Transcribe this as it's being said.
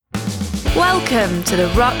Welcome to the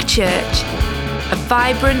Rock Church, a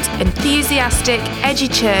vibrant, enthusiastic, edgy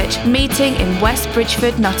church meeting in West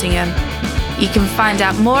Bridgford, Nottingham. You can find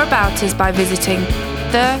out more about us by visiting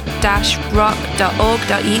the-rock.org.uk.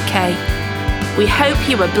 We hope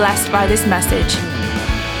you were blessed by this message.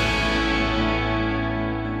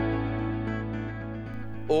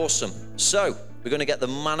 Awesome. So, we're going to get the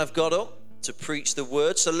man of God up to preach the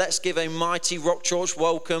word. So let's give a mighty Rock Church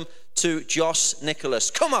welcome to Josh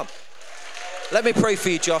Nicholas. Come on. Let me pray for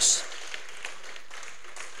you, Josh.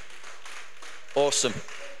 Awesome.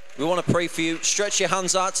 We want to pray for you. Stretch your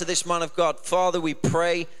hands out to this man of God. Father, we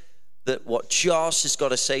pray that what Josh has got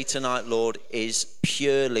to say tonight, Lord, is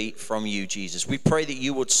purely from you, Jesus. We pray that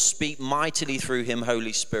you would speak mightily through him,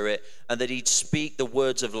 Holy Spirit, and that he'd speak the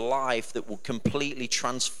words of life that will completely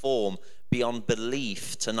transform beyond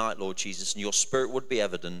belief tonight, Lord Jesus. And your spirit would be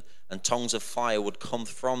evident, and tongues of fire would come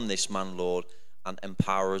from this man, Lord, and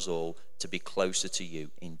empower us all to be closer to you.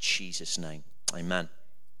 In Jesus' name, amen.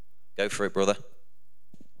 Go for it, brother.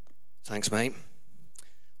 Thanks, mate.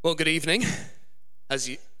 Well, good evening. As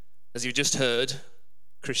you just heard,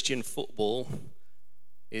 Christian football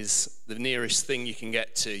is the nearest thing you can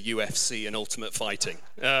get to UFC and ultimate fighting.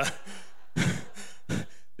 There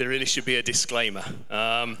really should be a disclaimer.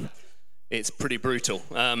 It's pretty brutal.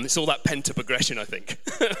 It's all that pent-up aggression, I think,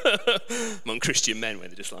 among Christian men, where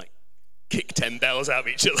they just like kick 10 bells out of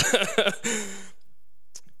each other.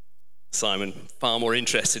 Simon, far more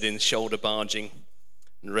interested in shoulder barging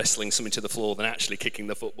and wrestling something to the floor than actually kicking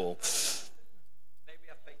the football.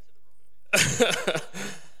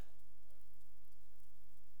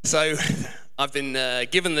 So I've been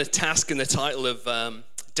given the task and the title of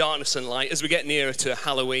Darkness and Light. As we get nearer to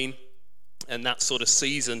Halloween and that sort of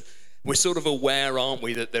season, we're sort of aware, aren't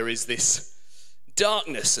we, that there is this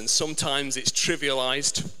darkness, and sometimes it's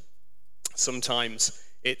trivialized, sometimes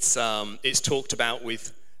it's talked about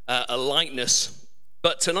with a lightness.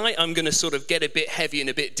 But tonight I'm going to sort of get a bit heavy and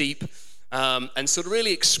a bit deep and sort of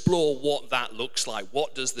really explore what that looks like.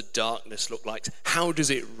 What does the darkness look like? How does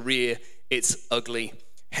it rear its ugly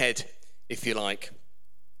head, if you like?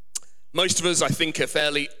 Most of us, I think, are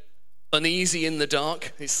fairly uneasy in the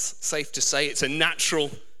dark. It's safe to say it's a natural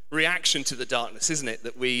reaction to the darkness, isn't it?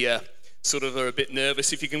 That we sort of are a bit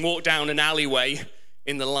nervous. If you can walk down an alleyway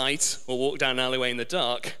in the light or walk down an alleyway in the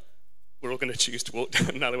dark, we're all going to choose to walk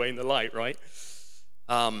down an alleyway in the light, right?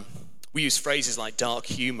 We use phrases like dark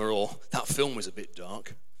humor or that film was a bit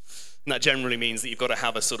dark. And that generally means that you've got to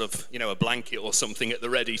have a sort of, a blanket or something at the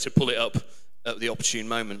ready to pull it up at the opportune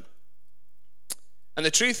moment. And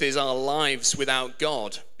the truth is, our lives without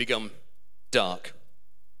God become dark.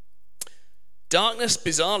 Darkness,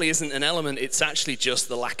 bizarrely, isn't an element. It's actually just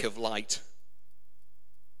the lack of light.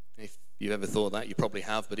 If you've ever thought that, you probably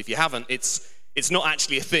have. But if you haven't, it's not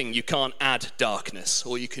actually a thing. You can't add darkness.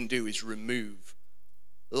 All you can do is remove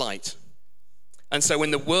light. And so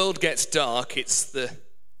when the world gets dark, it's the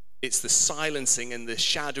silencing and the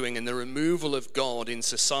shadowing and the removal of God in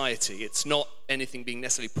society. It's not anything being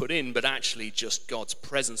necessarily put in, but actually just God's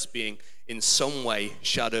presence being in some way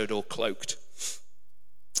shadowed or cloaked.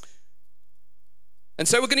 And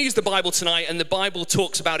so we're going to use the Bible tonight, and the Bible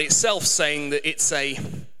talks about itself saying that it's a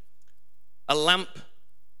lamp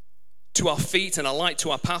to our feet and a light to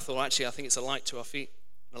our path. Or actually, I think it's a light to our feet.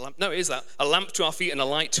 No, it is that. A lamp to our feet and a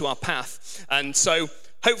light to our path. And so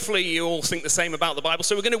hopefully you all think the same about the Bible.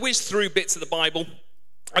 So we're going to whiz through bits of the Bible.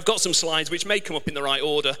 I've got some slides which may come up in the right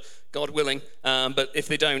order, God willing. But if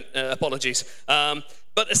they don't, apologies.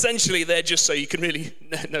 But essentially, they're just so you can really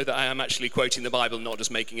know that I am actually quoting the Bible, not just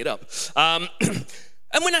making it up.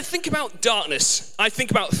 And when I think about darkness, I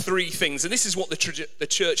think about three things. And this is what the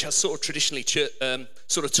church has sort of traditionally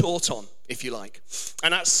sort of taught on, if you like.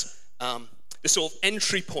 And that's the sort of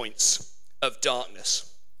entry points of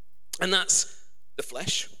darkness. And that's the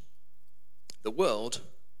flesh, the world,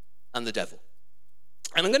 and the devil.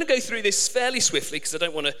 And I'm going to go through this fairly swiftly because I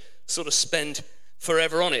don't want to sort of spend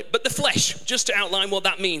forever on it. But the flesh, just to outline what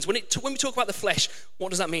that means. When we talk about the flesh, what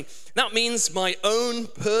does that mean? That means my own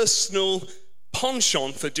personal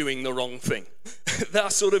penchant for doing the wrong thing.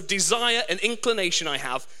 That sort of desire and inclination I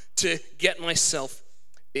have to get myself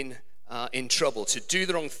in trouble, to do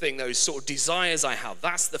the wrong thing, those sort of desires I have.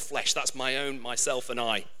 That's the flesh. That's my own, myself and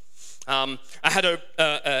I. I had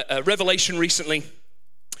a revelation recently,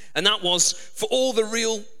 and that was for all the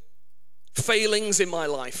real failings in my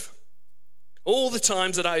life, all the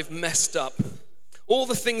times that I've messed up, all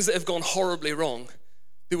the things that have gone horribly wrong,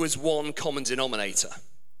 there was one common denominator.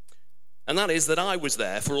 And that is that I was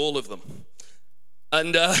there for all of them.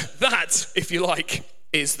 And that, if you like,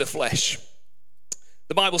 is the flesh.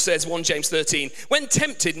 The Bible says, 1 James 13, when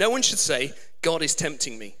tempted, no one should say, God is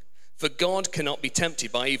tempting me. For God cannot be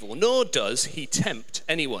tempted by evil, nor does he tempt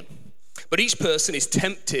anyone. But each person is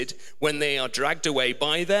tempted when they are dragged away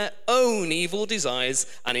by their own evil desires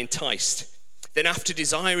and enticed. Then after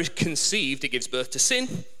desire is conceived, it gives birth to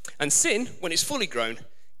sin. And sin, when it's fully grown,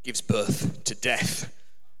 gives birth to death.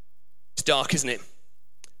 It's dark, isn't it?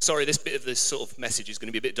 Sorry, this bit of this sort of message is going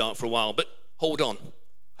to be a bit dark for a while, but hold on.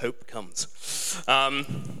 Hope comes.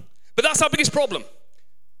 But that's our biggest problem.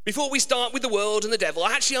 Before we start with the world and the devil,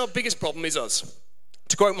 actually our biggest problem is us.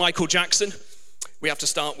 To quote Michael Jackson, we have to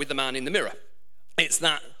start with the man in the mirror. It's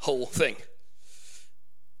that whole thing.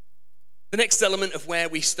 The next element of where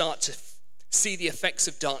we start to see the effects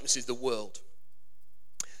of darkness is the world.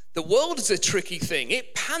 The world is a tricky thing.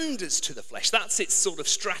 It panders to the flesh. That's its sort of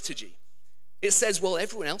strategy. It says, well,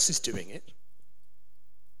 everyone else is doing it.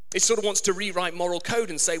 It sort of wants to rewrite moral code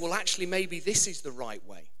and say, well, actually, maybe this is the right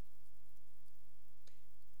way.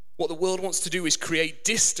 What the world wants to do is create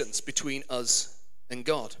distance between us and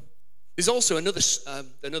God. There's also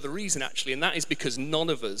another reason, actually, and that is because none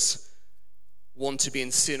of us want to be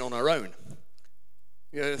in sin on our own.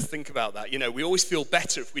 Think about that. We always feel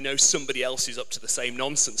better if we know somebody else is up to the same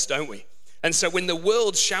nonsense, don't we? And so when the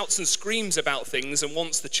world shouts and screams about things and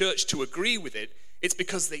wants the church to agree with it, it's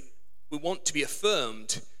because we want to be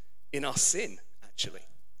affirmed in our sin, actually.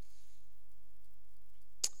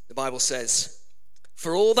 The Bible says,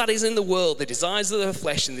 for all that is in the world, the desires of the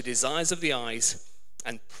flesh and the desires of the eyes,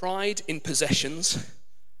 and pride in possessions,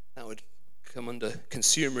 that would come under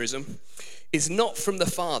consumerism, is not from the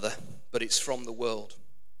Father, but it's from the world.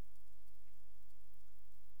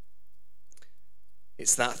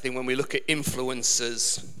 It's that thing when we look at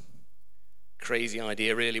influencers, crazy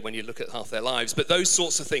idea really when you look at half their lives, but those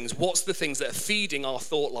sorts of things, what's the things that are feeding our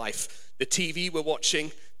thought life? The TV we're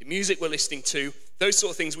watching, the music we're listening to, those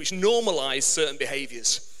sort of things which normalize certain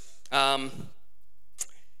behaviors.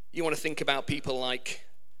 You want to think about people like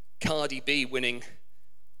Cardi B winning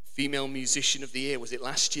Female Musician of the Year. Was it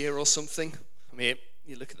last year or something? I mean,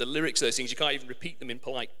 you look at the lyrics of those things, you can't even repeat them in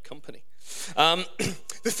polite company. The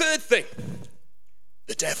third thing,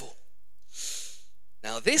 the devil.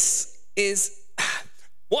 Now this is,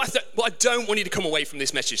 what I don't want you to come away from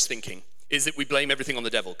this message thinking is that we blame everything on the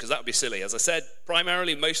devil, because that would be silly. As I said,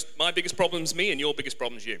 primarily my biggest problem is me and your biggest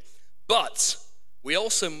problem is you. But we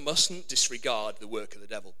also mustn't disregard the work of the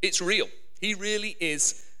devil. It's real. He really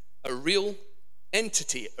is a real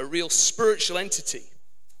entity, a real spiritual entity.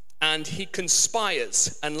 And he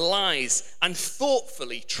conspires and lies and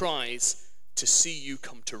thoughtfully tries to see you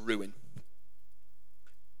come to ruin.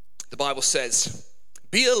 The Bible says,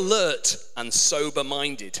 be alert and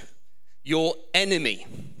sober-minded. Your enemy,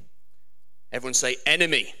 everyone say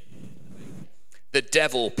enemy. The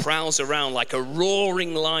devil prowls around like a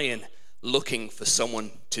roaring lion looking for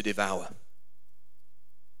someone to devour.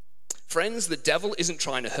 Friends, the devil isn't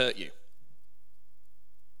trying to hurt you.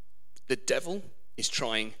 The devil is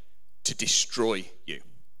trying to destroy you.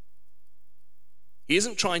 He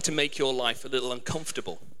isn't trying to make your life a little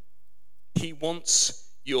uncomfortable. He wants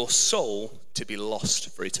your soul to be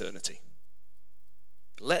lost for eternity.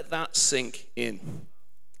 Let that sink in.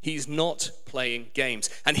 He's not playing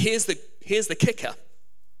games. And here's the kicker.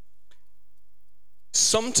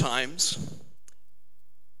 Sometimes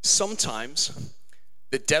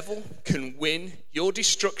the devil can win your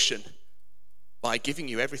destruction by giving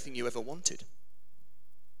you everything you ever wanted.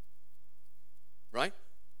 Right?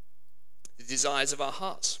 The desires of our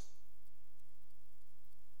hearts.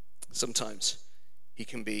 Sometimes he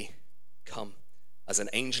can come as an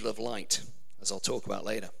angel of light, as I'll talk about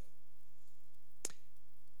later.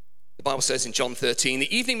 The Bible says in John 13,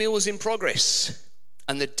 the evening meal was in progress,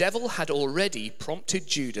 and the devil had already prompted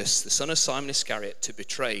Judas, the son of Simon Iscariot, to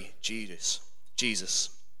betray Jesus.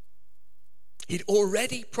 He'd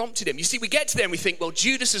already prompted him. You see, we get to there and we think, well,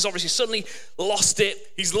 Judas has obviously suddenly lost it.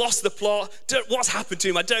 He's lost the plot. What's happened to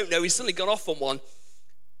him? I don't know. He's suddenly gone off on one.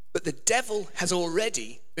 But the devil has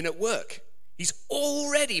already been at work. He's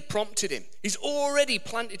already prompted him. He's already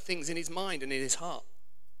planted things in his mind and in his heart.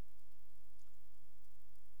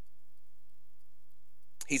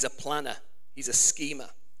 He's a planner. He's a schemer.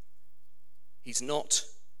 He's not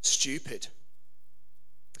stupid.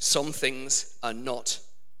 Some things are not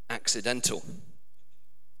accidental.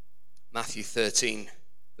 Matthew 13,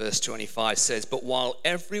 verse 25 says, but while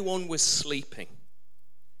everyone was sleeping,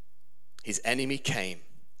 his enemy came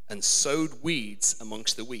and sowed weeds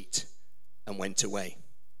amongst the wheat and went away.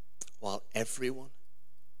 While everyone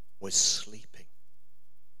was sleeping.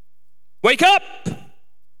 Wake up!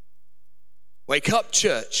 Wake up,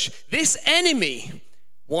 church. This enemy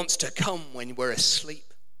wants to come when we're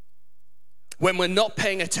asleep, when we're not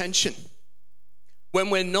paying attention, when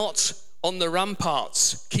we're not on the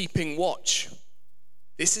ramparts keeping watch.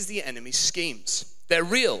 This is the enemy's schemes. They're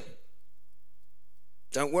real.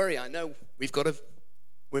 Don't worry, I know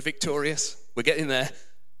we're victorious. We're getting there.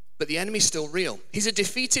 But the enemy's still real. He's a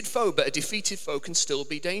defeated foe, but a defeated foe can still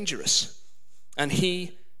be dangerous. And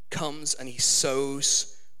he comes and he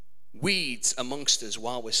sows weeds amongst us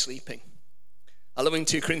while we're sleeping. I love in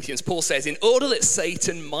 2 Corinthians, Paul says, in order that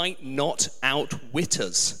Satan might not outwit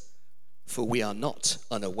us, for we are not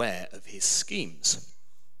unaware of his schemes.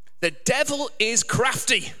 The devil is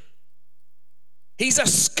crafty. He's a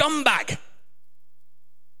scumbag.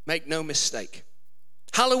 Make no mistake.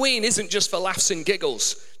 Halloween isn't just for laughs and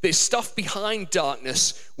giggles. There's stuff behind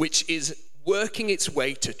darkness which is working its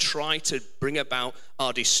way to try to bring about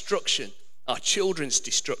our destruction, our children's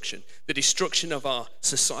destruction, the destruction of our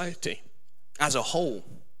society as a whole.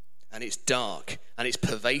 And it's dark, and it's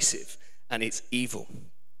pervasive, and it's evil.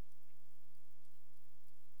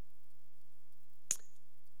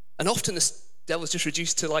 And often the devil's just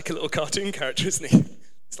reduced to like a little cartoon character, isn't he?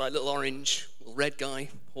 It's like a little orange, little red guy,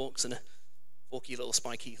 hawks, and a forky little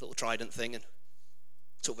spiky little trident thing, and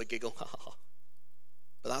sort of a giggle.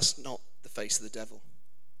 But that's not the face of the devil.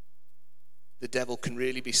 The devil can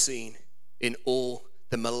really be seen in all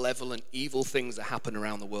the malevolent, evil things that happen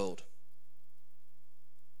around the world.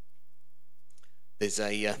 There's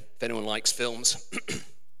if anyone likes films, The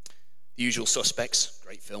Usual Suspects,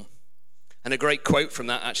 great film. And a great quote from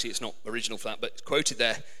that, actually it's not original for that, but it's quoted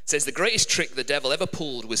there. It says, the greatest trick the devil ever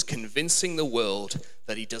pulled was convincing the world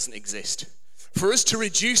that he doesn't exist. For us to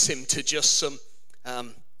reduce him to just some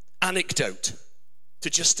anecdote, to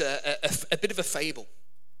just a bit of a fable.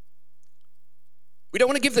 We don't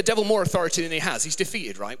want to give the devil more authority than he has. He's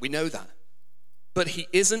defeated, right? We know that. But he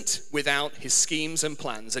isn't without his schemes and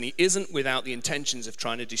plans, and he isn't without the intentions of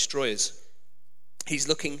trying to destroy us. He's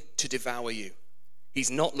looking to devour you.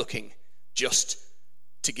 He's not looking just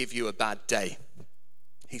to give you a bad day.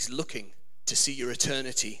 He's looking to see your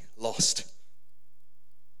eternity lost.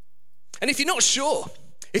 And if you're not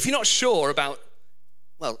sure about,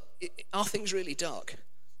 well, are things really dark?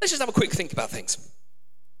 Let's just have a quick think about things.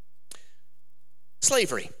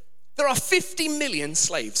 Slavery. There are 50 million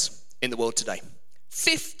slaves in the world today.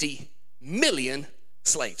 50 million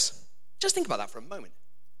slaves. Just think about that for a moment.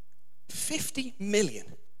 50 million.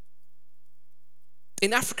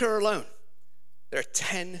 In Africa alone, there are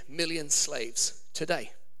 10 million slaves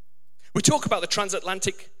today. We talk about the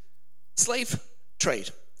transatlantic slave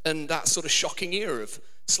trade and that sort of shocking era of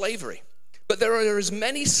slavery. But there are as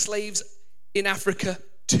many slaves in Africa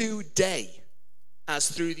today as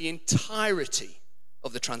through the entirety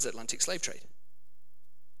of the transatlantic slave trade.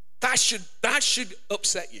 That should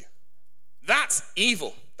upset you. That's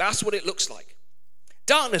evil. That's what it looks like.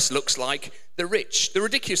 Darkness looks like the rich, the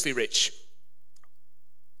ridiculously rich.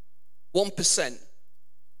 1%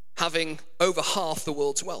 having over half the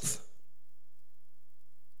world's wealth.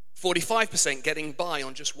 45% getting by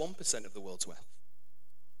on just 1% of the world's wealth.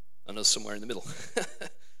 And us somewhere in the middle.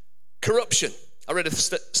 Corruption. I read a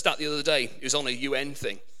stat the other day. It was on a UN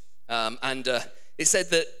thing. And it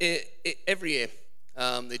said that every year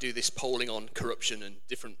they do this polling on corruption and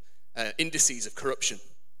different indices of corruption.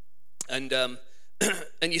 And and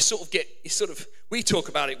we talk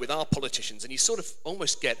about it with our politicians, and you sort of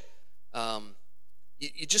almost get,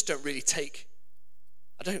 you just don't really take,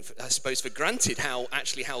 I suppose, for granted how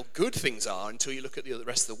good things are until you look at the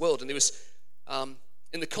rest of the world. And there was,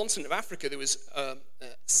 in the continent of Africa, there was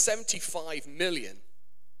 75 million,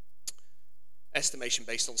 estimation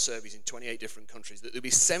based on surveys in 28 different countries, that there'd be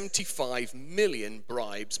 75 million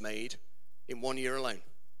bribes made in 1 year alone.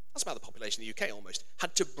 That's about the population of the UK almost.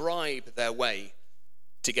 Had to bribe their way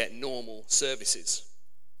to get normal services.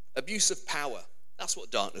 Abuse of power. That's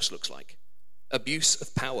what darkness looks like. Abuse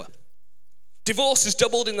of power. Divorce has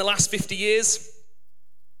doubled in the last 50 years.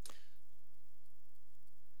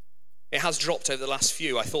 It has dropped over the last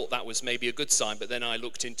few. I thought that was maybe a good sign, but then I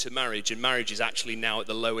looked into marriage, and marriage is actually now at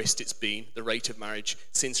the lowest it's been, the rate of marriage,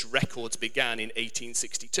 since records began in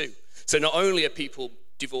 1862. So not only are people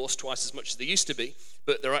divorced twice as much as they used to be,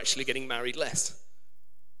 but they're actually getting married less.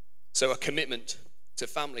 So a commitment to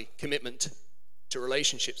family, commitment to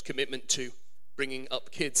relationships, commitment to bringing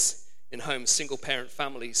up kids in homes, single-parent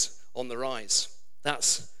families on the rise.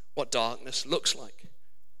 That's what darkness looks like.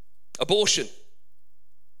 Abortion.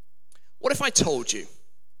 What if I told you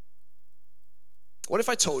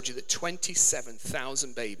that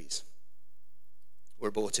 27,000 babies were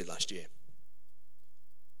aborted last year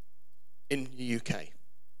in the UK?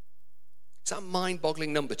 Is that a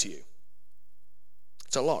mind-boggling number to you?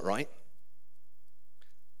 It's a lot, right?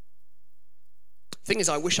 Thing is,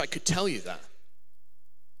 I wish I could tell you that.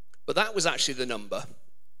 But that was actually the number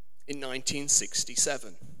in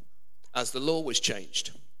 1967, as the law was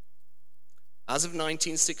changed. As of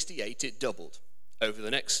 1968, it doubled over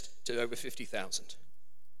the next to over 50,000.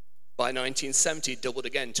 By 1970, it doubled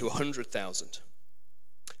again to 100,000.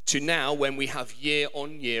 To now, when we have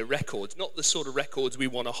year-on-year records, not the sort of records we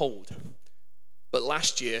want to hold, but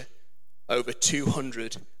last year, over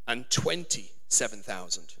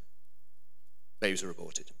 227,000 babies were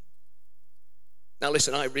aborted. Now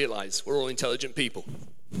listen, I realize we're all intelligent people.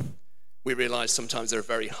 We realize sometimes there are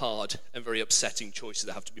very hard and very upsetting choices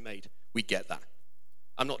that have to be made. We get that.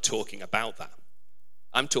 I'm not talking about that.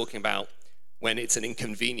 I'm talking about when it's an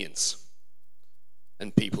inconvenience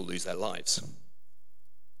and people lose their lives.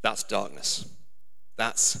 That's darkness.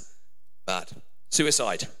 That's bad.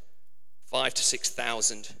 Suicide, 5,000 to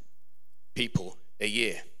 6,000 people a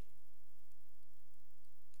year.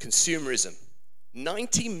 Consumerism,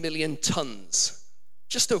 90 million tons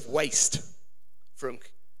just of waste from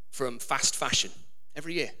fast fashion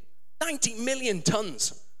every year. 90 million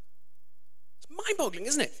tons. It's mind-boggling,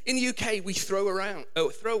 isn't it? In the UK, we throw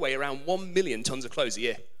away around 1 million tons of clothes a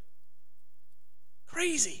year.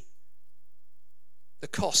 Crazy. The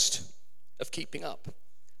cost of keeping up.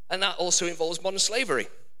 And that also involves modern slavery.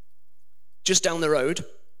 Just down the road,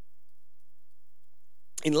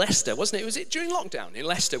 in Leicester, wasn't it? Was it during lockdown in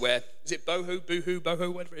Leicester where, is it Boho,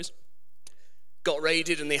 whatever it is? Got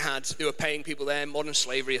raided and they were paying people there, modern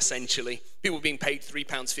slavery essentially. People were being paid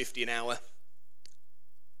 £3.50 an hour.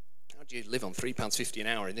 How do you live on £3.50 an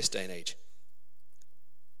hour in this day and age?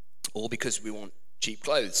 All because we want cheap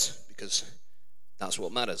clothes, because that's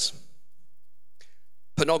what matters.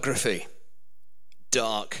 Pornography,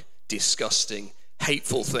 dark, disgusting,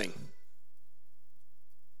 hateful thing.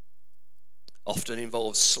 Often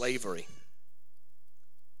involves slavery.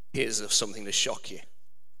 Here's something to shock you.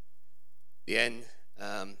 The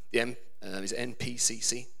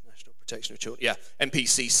NPCC, National Protection of Children. Yeah,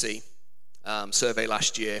 NPCC survey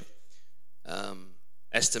last year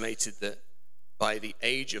estimated that by the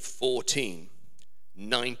age of 14,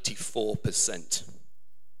 94%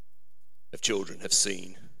 of children have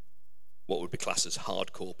seen what would be classed as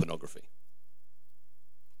hardcore pornography.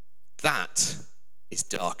 That is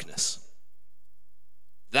darkness.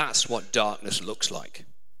 That's what darkness looks like.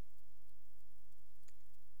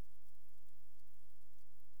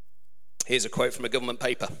 Here's a quote from a government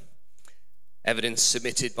paper. Evidence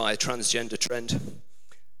submitted by a transgender trend.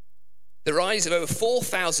 The rise of over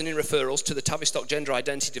 4,000 in referrals to the Tavistock Gender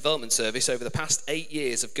Identity Development Service over the past 8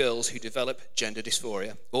 years of girls who develop gender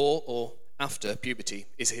dysphoria or after puberty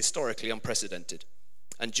is historically unprecedented.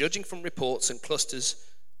 And judging from reports and clusters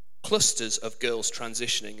of girls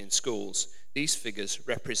transitioning in schools, these figures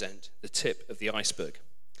represent the tip of the iceberg.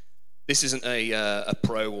 This isn't a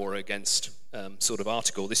pro or against sort of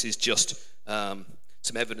article. This is just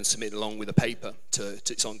some evidence submitted along with a paper to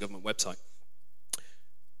its own government website.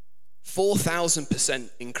 4,000%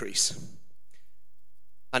 increase,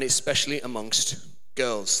 and especially amongst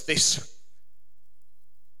girls. This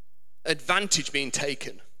advantage being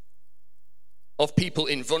taken of people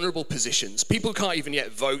in vulnerable positions. People can't even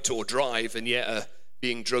yet vote or drive and yet are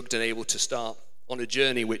being drugged and able to start on a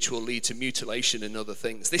journey which will lead to mutilation and other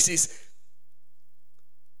things. This is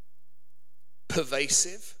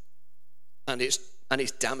pervasive and it's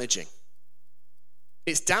damaging.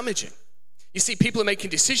 It's damaging. You see, people are making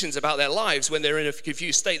decisions about their lives when they're in a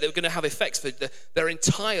confused state that are going to have effects for their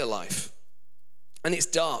entire life. And it's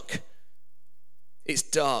dark. It's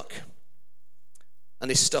dark. And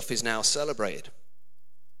this stuff is now celebrated.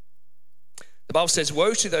 The Bible says,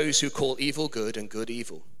 woe to those who call evil good and good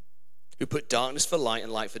evil, who put darkness for light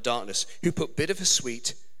and light for darkness, who put bitter for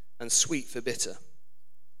sweet and sweet for bitter.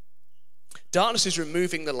 Darkness is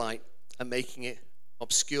removing the light and making it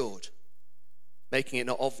obscured, making it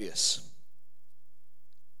not obvious.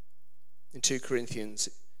 In 2 Corinthians,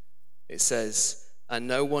 it says, and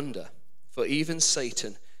no wonder, for even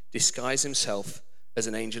Satan disguised himself as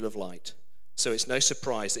an angel of light. So it's no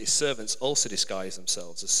surprise that his servants also disguise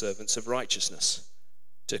themselves as servants of righteousness.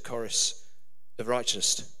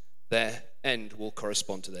 Their end will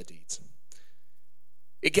correspond to their deeds.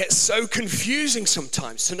 It gets so confusing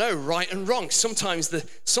sometimes to know right and wrong. Sometimes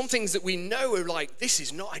some things that we know are like, this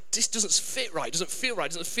doesn't fit right, doesn't feel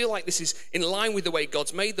right, doesn't feel like this is in line with the way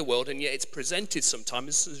God's made the world, and yet it's presented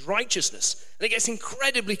sometimes as righteousness. And it gets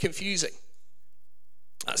incredibly confusing.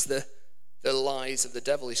 That's the lies of the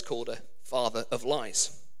devil. He's called a father of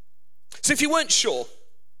lies. So if you weren't sure,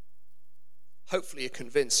 hopefully you're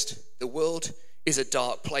convinced. The world is a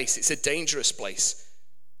dark place. It's a dangerous place.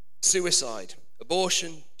 suicide,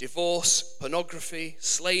 abortion, divorce, pornography,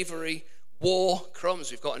 slavery, war,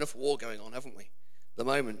 crumbs. We've got enough war going on, haven't we, at the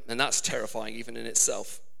moment? And that's terrifying even in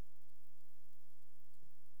itself.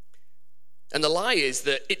 And the lie is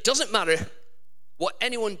that it doesn't matter what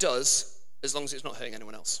anyone does as long as it's not hurting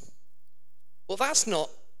anyone else. Well, that's not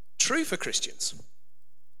true for Christians.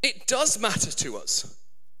 It does matter to us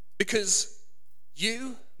because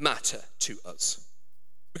you matter to us.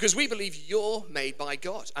 Because we believe you're made by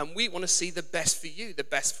God and we want to see the best for you, the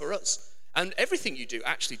best for us. And everything you do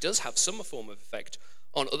actually does have some form of effect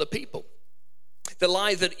on other people. The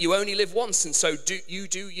lie that you only live once and so do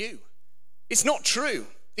you. It's not true.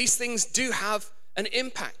 These things do have an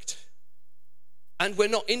impact. And we're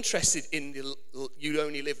not interested in the you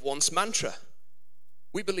only live once mantra.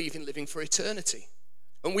 We believe in living for eternity.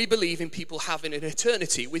 And we believe in people having an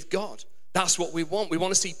eternity with God. That's what we want. We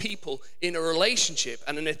want to see people in a relationship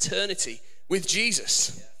and an eternity with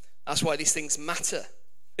Jesus. That's why these things matter.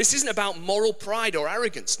 This isn't about moral pride or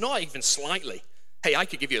arrogance, not even slightly. Hey, I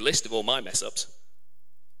could give you a list of all my mess ups.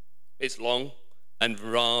 It's long and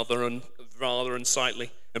rather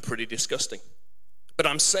unsightly and pretty disgusting. But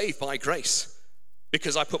I'm saved by grace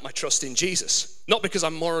because I put my trust in Jesus. Not because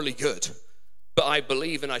I'm morally good, but I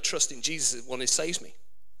believe and I trust in Jesus as one who saves me.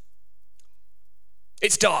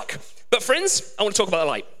 It's dark. But friends, I want to talk about the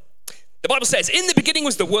light. The Bible says, in the beginning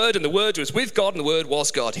was the Word, and the Word was with God, and the Word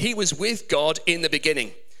was God. He was with God in the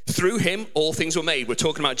beginning. Through him, all things were made. We're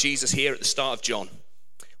talking about Jesus here at the start of John.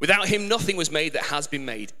 Without him, nothing was made that has been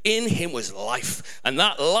made. In him was life, and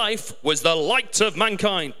that life was the light of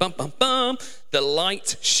mankind. Bum, bum, bum. The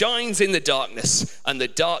light shines in the darkness, and the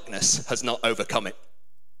darkness has not overcome it.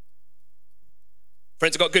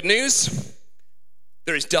 Friends, I've got good news.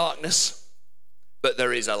 There is darkness, but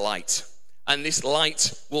there is a light. And this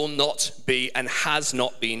light will not be and has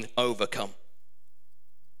not been overcome.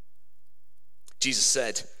 Jesus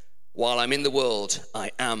said, while I'm in the world,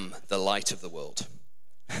 I am the light of the world.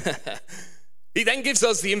 He then gives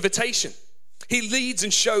us the invitation. He leads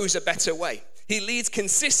and shows a better way. He leads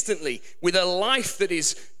consistently with a life that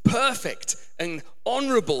is perfect and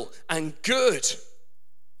honorable and good.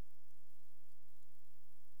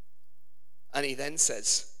 And he then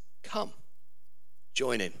says, come,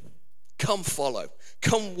 join in. Come follow.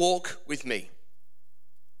 Come walk with me.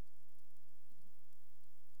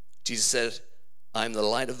 Jesus said, I am the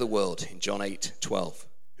light of the world in John 8:12.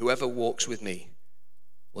 Whoever walks with me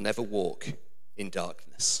will never walk in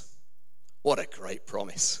darkness. What a great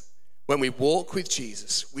promise. When we walk with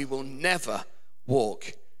Jesus, we will never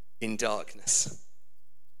walk in darkness.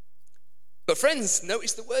 But friends,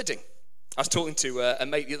 notice the wording. I was talking to a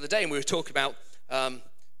mate the other day, and we were talking about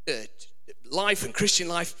life and Christian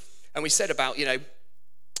life. And we said about,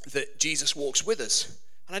 that Jesus walks with us.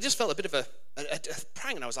 And I just felt a bit of a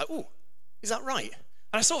pang, and I was like, oh, is that right?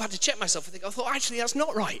 And I sort of had to check myself and think, I thought, actually, that's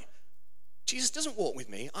not right. Jesus doesn't walk with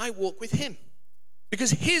me. I walk with him.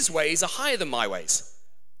 Because his ways are higher than my ways.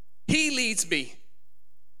 He leads me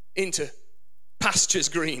into pastures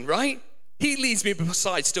green, right? He leads me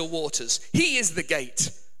beside still waters. He is the gate.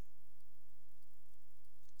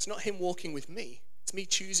 It's not him walking with me. It's me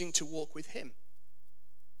choosing to walk with him.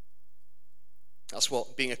 That's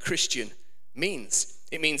what being a Christian means.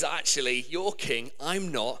 It means actually you're king,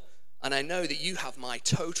 I'm not, and I know that you have my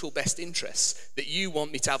total best interests, that you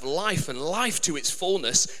want me to have life and life to its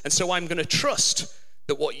fullness, and so I'm going to trust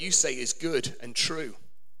that what you say is good and true,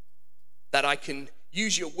 that I can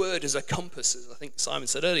use your word as a compass, as I think Simon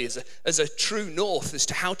said earlier, as a true north as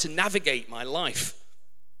to how to navigate my life.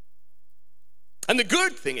 And the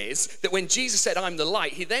good thing is that when Jesus said, I'm the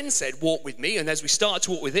light, he then said, walk with me. And as we started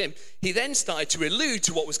to walk with him, he then started to allude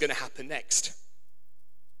to what was going to happen next.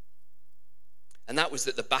 And that was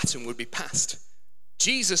that the baton would be passed.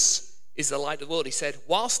 Jesus is the light of the world. He said,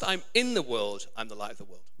 whilst I'm in the world, I'm the light of the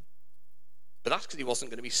world. But that's because he wasn't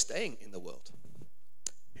going to be staying in the world.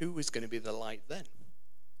 Who was going to be the light then?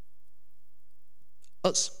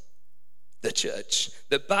 Us, the church.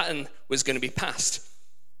 The baton was going to be passed.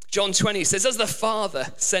 John 20 says, as the Father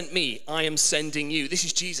sent me, I am sending you. This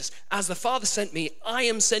is Jesus. As the Father sent me, I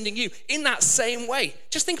am sending you. In that same way.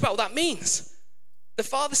 Just think about what that means. The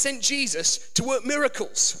Father sent Jesus to work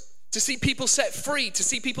miracles, to see people set free, to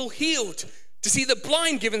see people healed, to see the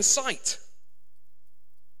blind given sight.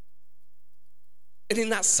 And in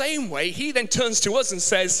that same way, he then turns to us and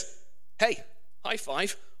says, hey, high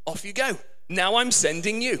five, off you go. Now I'm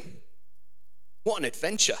sending you. What an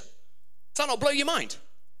adventure. Does that not blow your mind?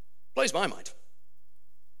 Blows my mind.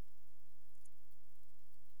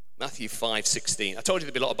 Matthew 5:16. I told you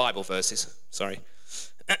there'd be a lot of Bible verses. Sorry.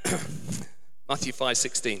 Matthew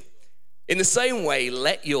 5:16. In the same way,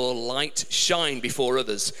 let your light shine before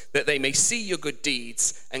others, that they may see your good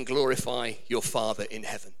deeds and glorify your Father in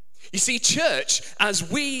heaven. You see, church, as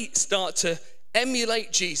we start to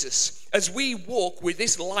emulate Jesus, as we walk with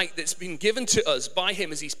this light that's been given to us by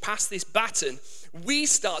him as he's passed this baton, we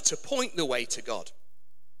start to point the way to God.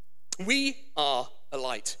 We are a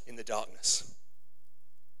light in the darkness.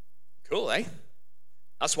 Cool, eh?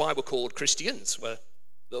 That's why we're called Christians. We're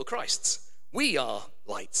little Christs. We are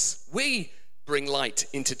lights. We bring light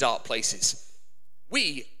into dark places.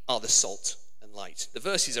 We are the salt and light. The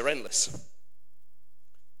verses are endless.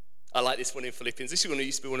 I like this one in Philippians. This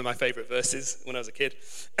used to be one of my favorite verses when I was a kid.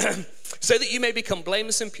 So that you may become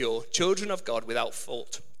blameless and pure, children of God without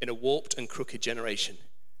fault, in a warped and crooked generation.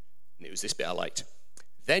 And it was this bit I liked.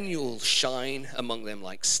 Then you'll shine among them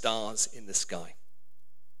like stars in the sky.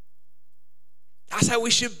 That's how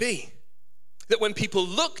we should be. That when people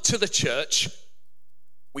look to the church,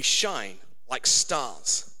 we shine like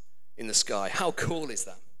stars in the sky. How cool is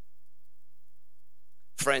that?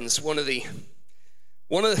 Friends, one of the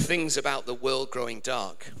things about the world growing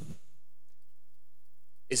dark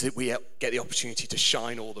is that we get the opportunity to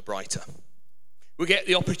shine all the brighter. We get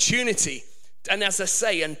the opportunity, and as I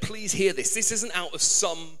say, and please hear this isn't out of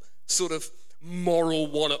some sort of moral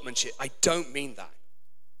one-upmanship. I don't mean that.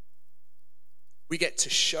 We get to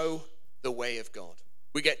show the way of God.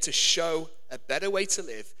 We get to show a better way to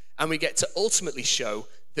live, and we get to ultimately show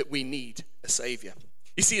that we need a Savior.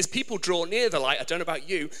 You see, as people draw near the light, I don't know about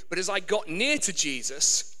you, but as I got near to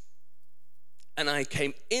Jesus and I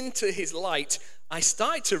came into his light, I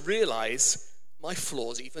started to realize my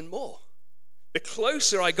flaws even more. The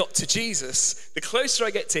closer I got to Jesus, the closer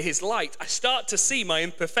I get to his light, I start to see my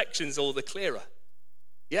imperfections all the clearer.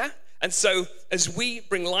 Yeah? And so as we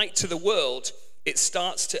bring light to the world, it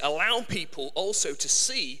starts to allow people also to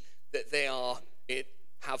see that they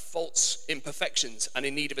have faults, imperfections, and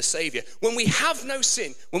in need of a Savior. When we have no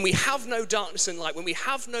sin, when we have no darkness and light, when we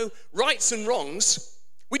have no rights and wrongs,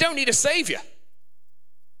 we don't need a Savior,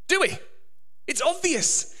 do we? It's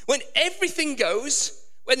obvious. When everything goes,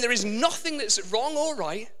 when there is nothing that's wrong or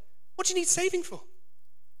right, what do you need saving for?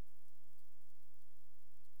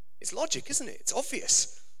 It's logic, isn't it? It's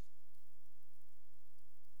obvious.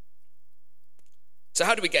 So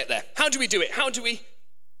how do we get there? How do we do it? How do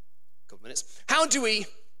we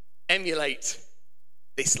emulate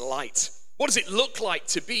this light? What does it look like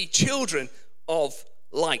to be children of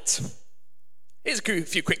light? Here's a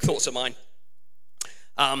few quick thoughts of mine.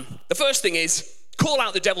 The first thing is, call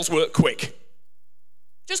out the devil's work quick.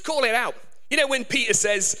 Just call it out. You know, when Peter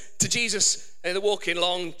says to Jesus, and they're walking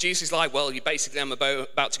along, Jesus is like, well, you basically am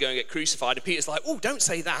about to go and get crucified. And Peter's like, oh, don't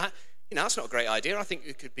say that. You know, that's not a great idea. I think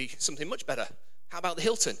it could be something much better. How about the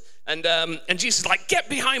Hilton? And Jesus is like, get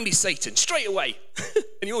behind me, Satan, straight away.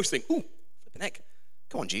 And you always think, ooh, flipping heck.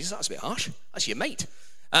 Come on, Jesus, that's a bit harsh. That's your mate.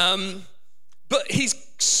 But he's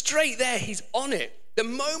straight there. He's on it. The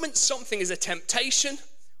moment something is a temptation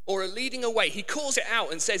or a leading away, he calls it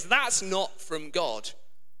out and says, that's not from God.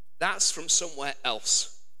 That's from somewhere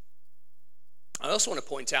else. I also want to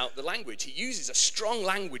point out the language. He uses a strong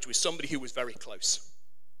language with somebody who was very close.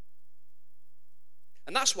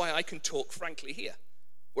 And that's why I can talk frankly here.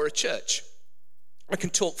 We're a church. I can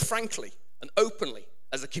talk frankly and openly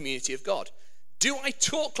as a community of God. Do I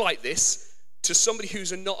talk like this to somebody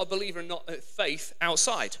who's not a believer and not of faith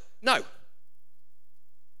outside? No.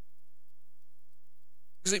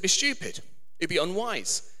 Because it'd be stupid. It'd be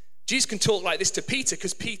unwise. Jesus can talk like this to Peter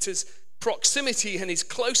because Peter's proximity and his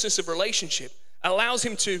closeness of relationship allows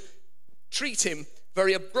him to treat him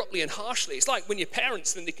very abruptly and harshly. It's like when your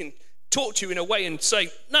parents, then they can talk to you in a way and say,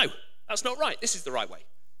 no, that's not right. This is the right way.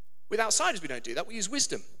 With outsiders, we don't do that. We use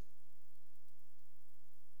wisdom.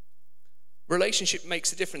 Relationship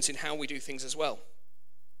makes a difference in how we do things as well.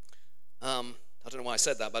 I don't know why I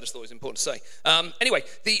said that, but I just thought it was important to say. Anyway,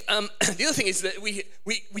 the other thing is that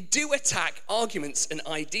we do attack arguments and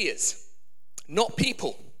ideas, not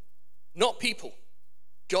people. Not people.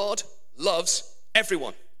 God loves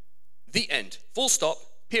everyone. The end. Full stop,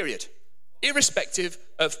 period. Irrespective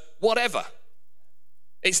of whatever.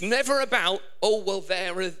 It's never about, oh, well,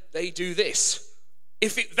 they do this.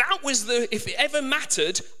 If it ever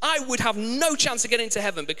mattered, I would have no chance of getting to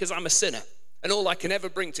heaven because I'm a sinner. And all I can ever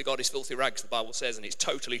bring to God is filthy rags, the Bible says, and it's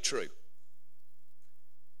totally true.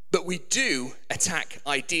 But we do attack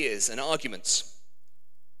ideas and arguments.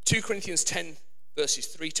 2 Corinthians 10,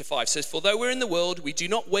 verses 3-5 says, for though we're in the world, we do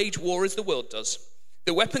not wage war as the world does.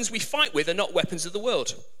 The weapons we fight with are not weapons of the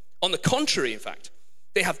world. On the contrary, in fact,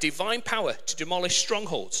 they have divine power to demolish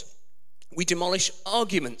strongholds. We demolish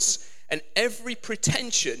arguments and every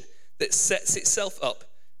pretension that sets itself up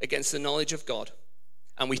against the knowledge of God,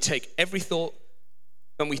 and we take every thought,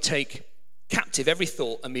 and we take captive every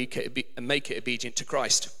thought and make it obedient to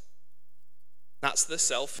Christ. That's the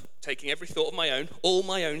self, taking every thought of my own, all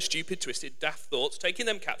my own stupid, twisted, daft thoughts, taking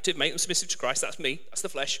them captive, make them submissive to Christ. That's me, that's the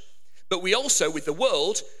flesh. But we also, with the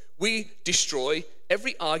world, we destroy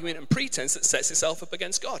every argument and pretense that sets itself up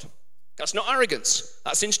against God. That's not arrogance,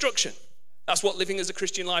 that's instruction. That's what living as a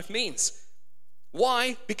Christian life means.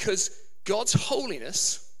 Why? Because God's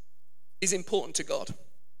holiness is important to God.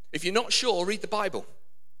 If you're not sure, read the Bible.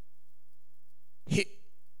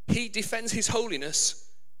 He defends his holiness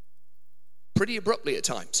pretty abruptly at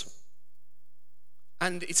times.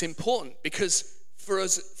 And it's important because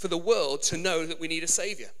for the world to know that we need a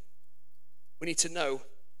savior. We need to know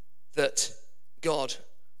that God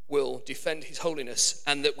will defend his holiness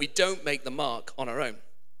and that we don't make the mark on our own.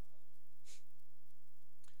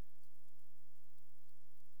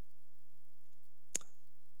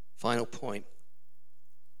 Final point.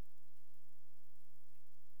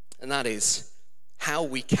 And that is how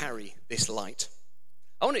we carry this light.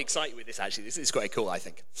 I want to excite you with this, actually. This is quite cool, I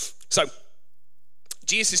think. So,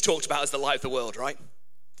 Jesus is talked about as the light of the world, right?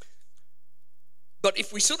 But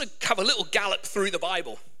if we sort of have a little gallop through the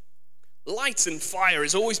Bible, light and fire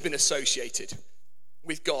has always been associated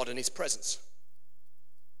with God and his presence.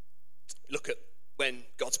 Look at when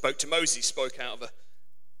God spoke to Moses, he spoke out of a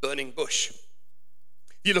burning bush.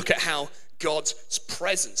 You look at how God's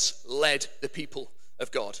presence led the people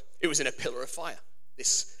of God. It was in a pillar of fire,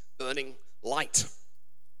 this burning light.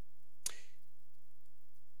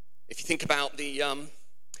 If you think about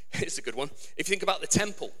here's a good one. If you think about the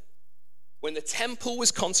temple, when the temple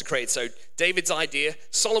was consecrated, so David's idea,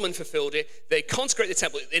 Solomon fulfilled it, they consecrated the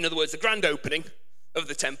temple, in other words, the grand opening of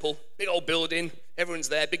the temple, big old building, everyone's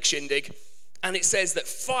there, big shindig, and it says that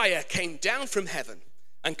fire came down from heaven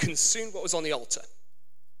and consumed what was on the altar.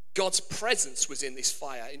 God's presence was in this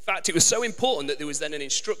fire. In fact, it was so important that there was then an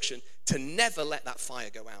instruction to never let that fire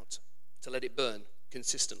go out, to let it burn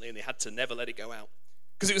consistently, and they had to never let it go out.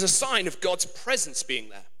 Because it was a sign of God's presence being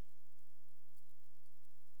there.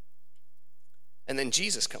 And then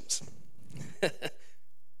Jesus comes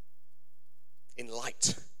in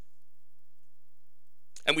light.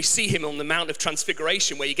 And we see him on the Mount of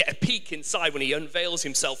Transfiguration, where you get a peek inside when he unveils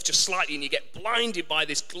himself just slightly, and you get blinded by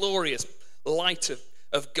this glorious light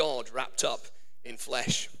of God wrapped up in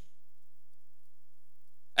flesh.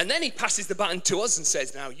 And then he passes the baton to us and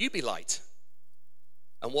says, now you be light.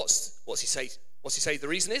 And what's he say? What's he say the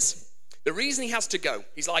reason is? The reason he has to go,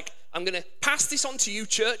 he's like, I'm going to pass this on to you,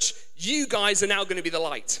 church. You guys are now going to be the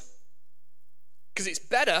light. Because it's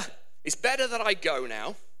better that I go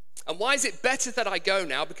now. And why is it better that I go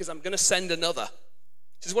now? Because I'm going to send another.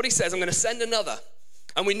 This is what he says, I'm going to send another.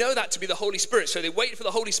 And we know that to be the Holy Spirit. So they wait for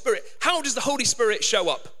the Holy Spirit. How does the Holy Spirit show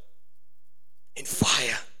up? In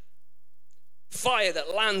fire. Fire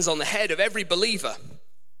that lands on the head of every believer.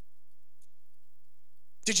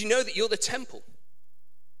 Did you know that you're the temple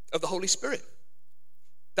of the Holy Spirit?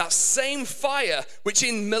 That same fire which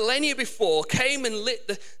in millennia before came and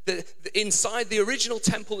lit the inside the original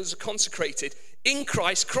temple as consecrated. In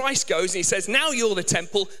Christ goes and he says, now you're the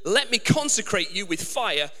temple, let me consecrate you with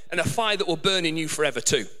fire, and a fire that will burn in you forever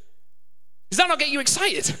too. Does that not get you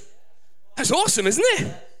excited? That's awesome, isn't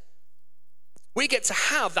it? We get to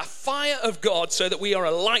have that fire of God so that we are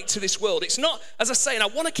a light to this world. It's not, as I say, and I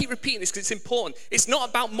want to keep repeating this because it's important, it's not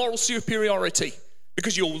about moral superiority,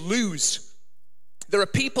 because you'll lose. There are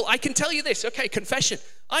people, I can tell you this, okay, confession.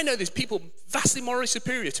 I know there's people vastly morally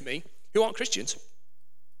superior to me who aren't Christians.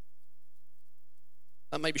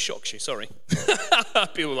 That maybe shocks you, sorry.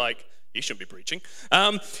 People are like, you shouldn't be preaching.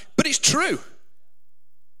 But it's true.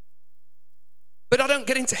 But I don't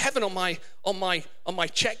get into heaven on my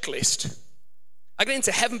checklist. I get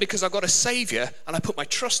into heaven because I've got a Savior and I put my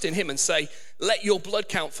trust in him and say, let your blood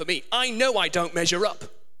count for me. I know I don't measure up.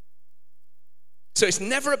 So it's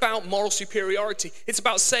never about moral superiority. It's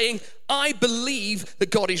about saying, I believe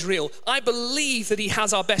that God is real. I believe that he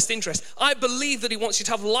has our best interest. I believe that he wants you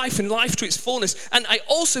to have life and life to its fullness. And I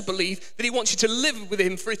also believe that he wants you to live with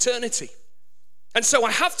him for eternity. And so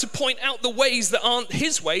I have to point out the ways that aren't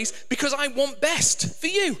his ways because I want best for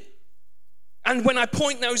you. And when I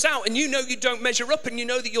point those out and you know you don't measure up and you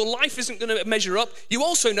know that your life isn't going to measure up, you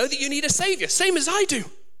also know that you need a Savior, same as I do.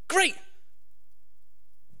 Great.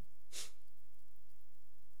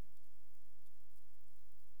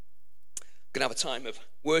 We're going to have a time of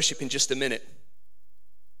worship in just a minute.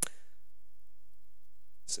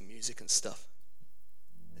 Some music and stuff.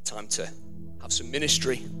 A time to have some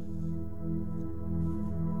ministry.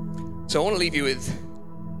 So I want to leave you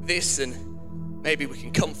with this, and maybe we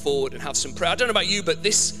can come forward and have some prayer. I don't know about you, but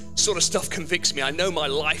this sort of stuff convicts me. I know my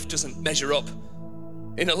life doesn't measure up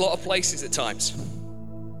in a lot of places at times.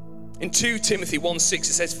 In 2 Timothy 1:6,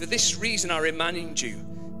 it says, "For this reason I remind you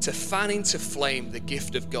to fan into flame the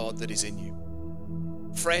gift of God that is in you."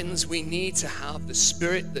 Friends, we need to have the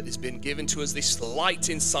Spirit that has been given to us, this light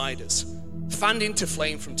inside us, fanned into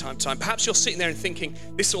flame from time to time. Perhaps you're sitting there and thinking,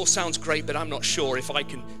 this all sounds great, but I'm not sure if I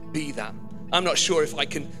can be that. I'm not sure if I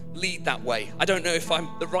can lead that way. I don't know if I'm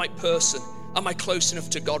the right person. Am I close enough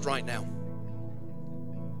to God right now?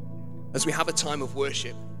 As we have a time of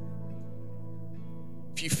worship,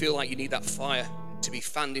 if you feel like you need that fire to be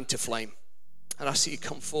fanned into flame, and I see you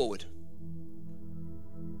come forward,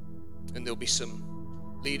 and there'll be some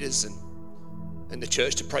leaders and the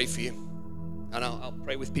church to pray for you, and I'll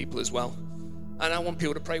pray with people as well, and I want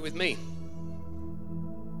people to pray with me.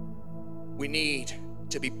 We need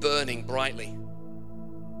to be burning brightly.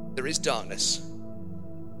 There is darkness,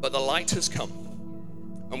 but the light has come,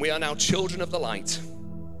 and we are now children of the light,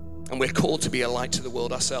 and we're called to be a light to the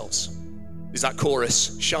world ourselves. Is that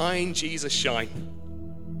chorus, "Shine, Jesus, shine"?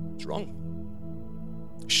 It's wrong.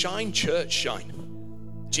 Shine, church, shine.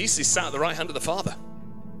 Jesus is sat at the right hand of the Father.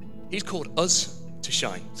 He's called us to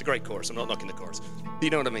shine. It's a great chorus. I'm not knocking the chorus. But you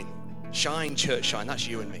know what I mean? Shine, church, shine. That's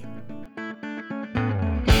you and me.